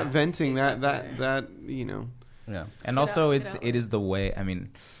like that venting that you know. Yeah. And also it is the way. I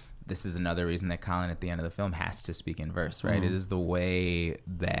mean, this is another reason that Colin at the end of the film has to speak in verse, right? It is the way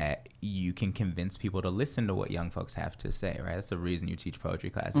that you can convince people to listen to what young folks have to say, right? That's the reason you teach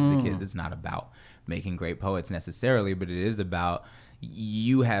poetry classes to kids. It's not about making great poets necessarily, but it is about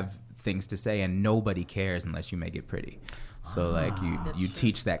you have things to say and nobody cares unless you make it pretty. So like you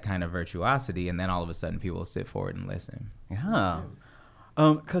teach that kind of virtuosity, and then all of a sudden people will sit forward and listen. Yeah. I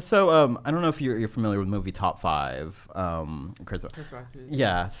don't know if you're familiar with the movie Top 5. Chris Rock's movie.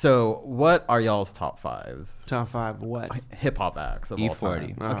 Yeah. So what are y'all's top 5s? Top 5 what? Hip hop acts of all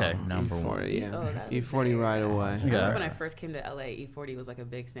time. Okay, number one. E40 right away. I remember when I first came to LA, E40 was like a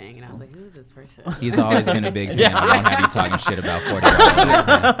big thing, and I was like, "Who is this person?" He's always been a big thing. I don't have you talking shit about 40.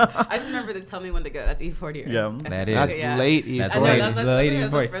 I just remember to tell me when to go. That's E40. Right? Yeah, that's late E40. That's late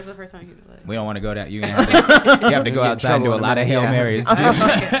E40. That's the first time. We don't want to go down. You have to go outside and do a lot of Hail Marys. I'm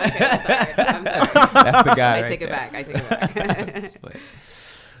sorry. That's the guy. I take it back. Okay,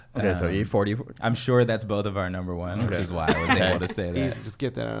 so E40. I'm sure that's both of our number one, which is why I was able to say that. Just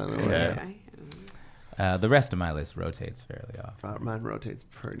get that out of the way. The rest of my list rotates fairly often. Mine rotates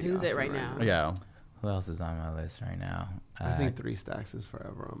pretty. Who's it right now? Yeah. Who else is on my list right now? I think 3 Stacks is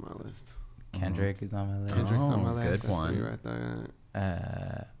forever on my list. Kendrick is on my list. Kendrick's on my list. Good one. Right there.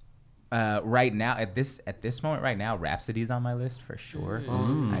 Right now, at this moment right now, Rhapsody's on my list for sure.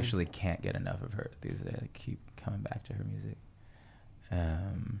 I actually can't get enough of her. I keep coming back to her music.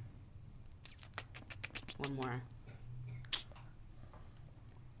 One more.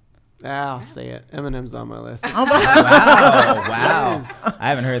 I'll say it. Eminem's on my list. Wow! I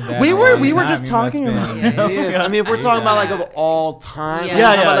haven't heard that. We were just talking about it. I mean, if we're talking about like of all time,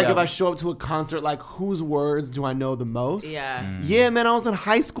 if I show up to a concert, like whose words do I know the most? Yeah, man. I was in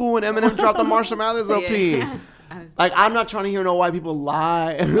high school when Eminem dropped the Marshall Mathers LP. Like, I'm not trying to hear no white people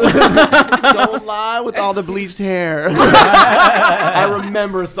lie. Don't lie with all the bleached hair. I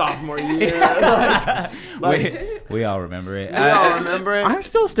remember sophomore year. We all remember it. I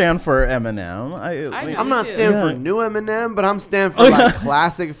still stand for Eminem. I'm not standing for new Eminem, but I'm standing for like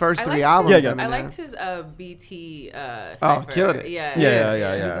classic first 3 albums. I liked his BT cypher. Killed it.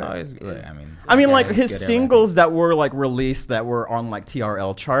 Yeah. Always good. I mean, like his singles that were like released that were on like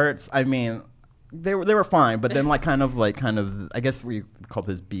TRL charts. I mean, they were fine, but then like kind of I guess we call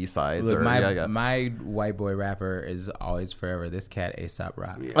this B-sides. Look, my white boy rapper is always forever this cat A$AP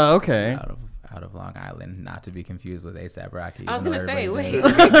Rocky. Yeah. Oh, okay. Out of Long Island, not to be confused with A$AP Rocky. I was gonna say, wait,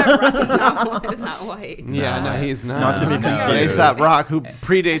 A$AP Rocky is not white. No, he's not. Not to be confused. A$AP Rock, who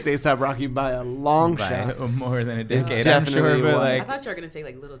predates A$AP Rocky by a long shot, more than a decade. Definitely, I'm sure, but I thought you were gonna say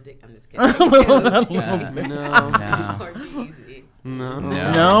like Little Dick. I'm just kidding.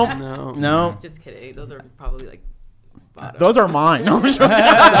 No. Just kidding. Those are probably like bottom. Those are mine. No,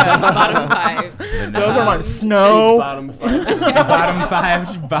 bottom 5. Those are mine. Snow. Bottom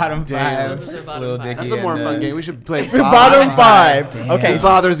 5. Bottom 5. Little Dicky. That's a more fun game. We should play bottom 5. Damn. Okay. Who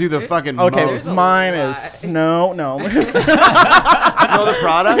bothers you the fucking most? Mine is Snow. No. Snow the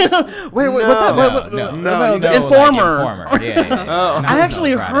product? Wait, what's that? No. Informer. Like yeah. Oh. I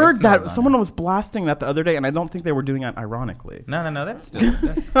actually heard that someone was blasting that the other day, and I don't think they were doing it ironically. No.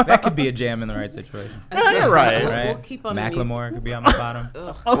 That could be a jam in the right situation. You're right. We'll keep on Macklemore could be on the bottom.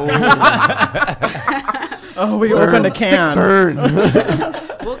 We opened a can. Burn.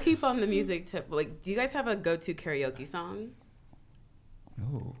 We'll keep on the music tip. Like, do you guys have a go-to karaoke song?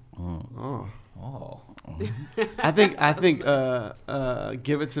 Ooh. Oh. I think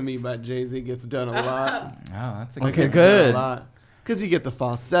 "Give It to Me" by Jay-Z gets done a lot. Oh, that's a okay. Good. Because you get the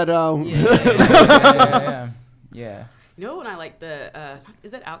falsetto. Yeah. You know when I like the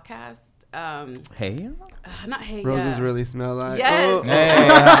is it Outkast? Hey, not Hey. Roses really smell like. Yes. Oh. Hey.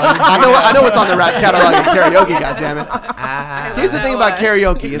 I know what's on the rap catalog of karaoke. Goddammit. Here's the thing about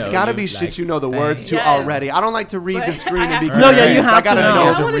karaoke: it's got to be shit you know the words to already. I don't like to read the screen and be. No, yeah, you have to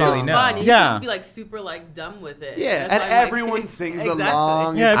know. The really song. know. You just be like super like dumb with it. Yeah, and everyone sings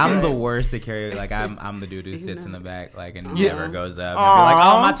along. Yeah, I'm the worst at karaoke. Like I'm the dude who sits in the back, like and never goes up. And be like,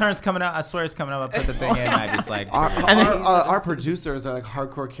 oh, my turn's coming up. I swear it's coming up. I put the thing in. And I just like. Our producers are like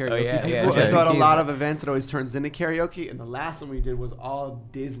hardcore karaoke people. So at a lot of events, it always turns into karaoke. And the last one we did was all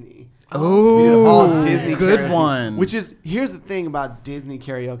Disney. Oh, we did all Disney. Good karaoke, one. Which is here's the thing about Disney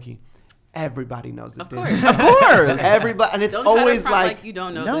karaoke. Everybody knows the Disney. Of course. Everybody, and it's always like you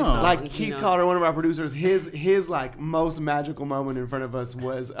don't know. No. Songs, like Keith Calder, one of our producers, his like most magical moment in front of us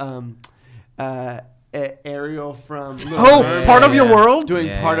was Ariel from Part of Your World, doing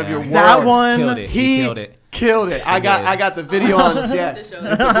Part of Your World. That one, he killed it. I got the video on deck. It's a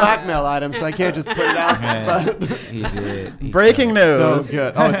blackmail item, so I can't just put it out. But he did. Breaking news. So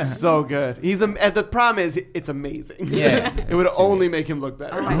good. Oh, it's so good. And the problem is, it's amazing. Yeah, it would only make him look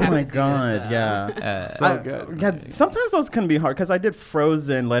better. Oh my god, yeah. So good. Yeah, sometimes those can be hard because I did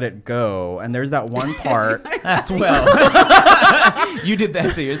Frozen, Let It Go, and there's that one part. That's you did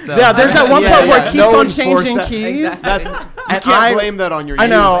that to yourself. Yeah, there's that one part where it keeps on changing keys. Exactly. You can't blame that on your youth. I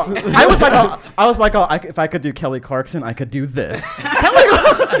know. I was like, if I could do Kelly Clarkson, I could do this.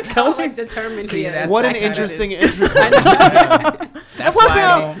 Kelly determined. What an interesting intro. That's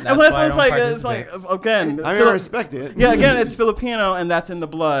why it's like again. I mean, I respect it. Yeah, again, it's Filipino, and that's in the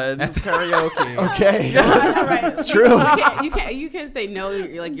blood. That's karaoke. Okay, right. It's true. You can't say no.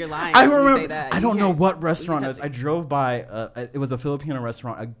 You're lying. I remember. Say that. I don't know what restaurant it is. I drove by. It was a Filipino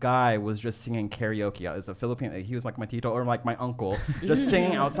restaurant. A guy was just singing karaoke. It was a Filipino. He was like my tito or like my uncle, just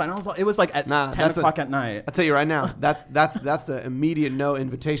singing outside. And I was like, it was like at 10 o'clock at night. I'll tell you right now. That's the immediate no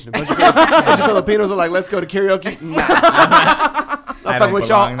invitation. A bunch of Filipinos are like, let's go to karaoke. Nah. I'm fucking with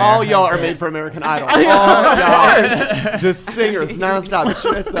y'all. All y'all are made for American Idol. All y'all just singers nonstop.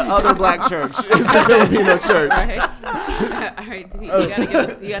 It's the other black church. It's the Filipino church. All right.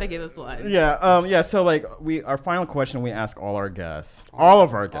 You gotta give us one. Yeah. So like our final question we ask all our guests, all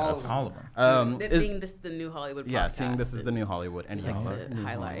of our guests, all of them. Being this the new Hollywood podcast. Yeah, seeing this is the new Hollywood, and like to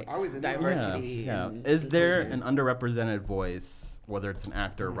highlight diversity. Yeah. Is there an underrepresented voice? Whether it's an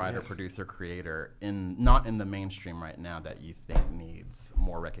actor, writer, producer, creator, not in the mainstream right now that you think needs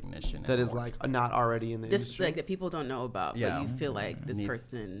more recognition. That is like not already in the industry. Like that people don't know about, but you feel like this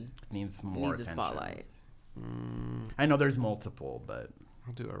person needs more a spotlight. I know there's multiple, but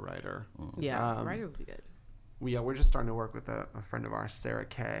I'll do a writer. Yeah, a writer would be good. We're just starting to work with a friend of ours, Sarah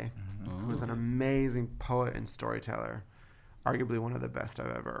Kay, who's an amazing poet and storyteller, arguably one of the best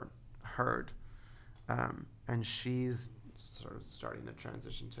I've ever heard. And she's sort of starting to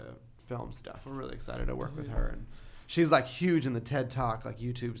transition to film stuff. We're really excited to work with her, and she's like huge in the TED Talk, like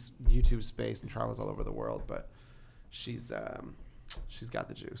YouTube space, and travels all over the world. But she's got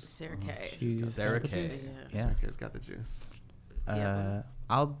the juice. Sarah Kay. Sarah Kay. Yeah, Sarah Kay's got the juice.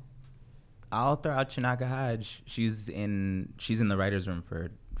 I'll throw out Chinaka Hodge. She's in the writers' room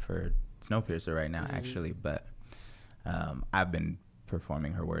for Snowpiercer right now, actually. But I've been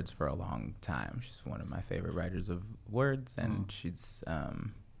performing her words for a long time. She's one of my favorite writers of words, and she's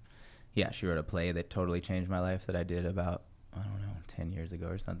she wrote a play that totally changed my life that I did about 10 years ago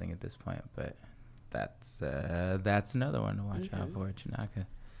or something at this point. But that's another one to watch out for, Chinaka.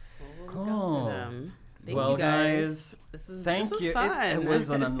 Cool. Thank you guys. Thank you. Fun. It was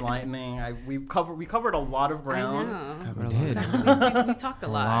an enlightening. We covered a lot of ground. I know. We talked a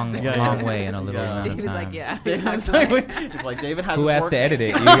lot. Long way in a little amount of David's time. like, yeah. He's like, David has. Who has to edit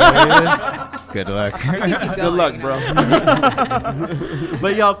it? You guys? Good luck. Good luck, bro.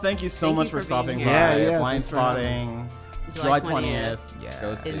 But y'all, thank you so much for stopping by. Yeah. Blind Spotting, July 20th.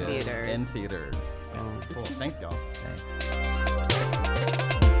 Yeah. In theaters. Cool. Thanks, y'all.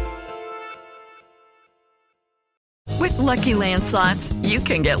 With Lucky Land Slots, you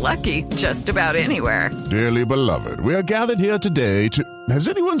can get lucky just about anywhere. Dearly beloved, we are gathered here today to... Has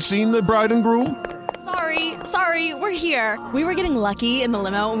anyone seen the bride and groom? Sorry, we're here. We were getting lucky in the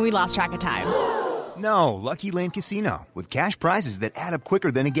limo and we lost track of time. No, Lucky Land Casino, with cash prizes that add up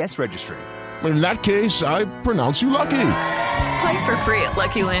quicker than a guest registry. In that case, I pronounce you lucky. Play for free at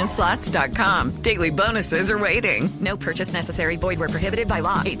LuckyLandSlots.com. Daily bonuses are waiting. No purchase necessary. Void where prohibited by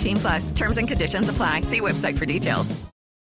law. 18+. Terms and conditions apply. See website for details.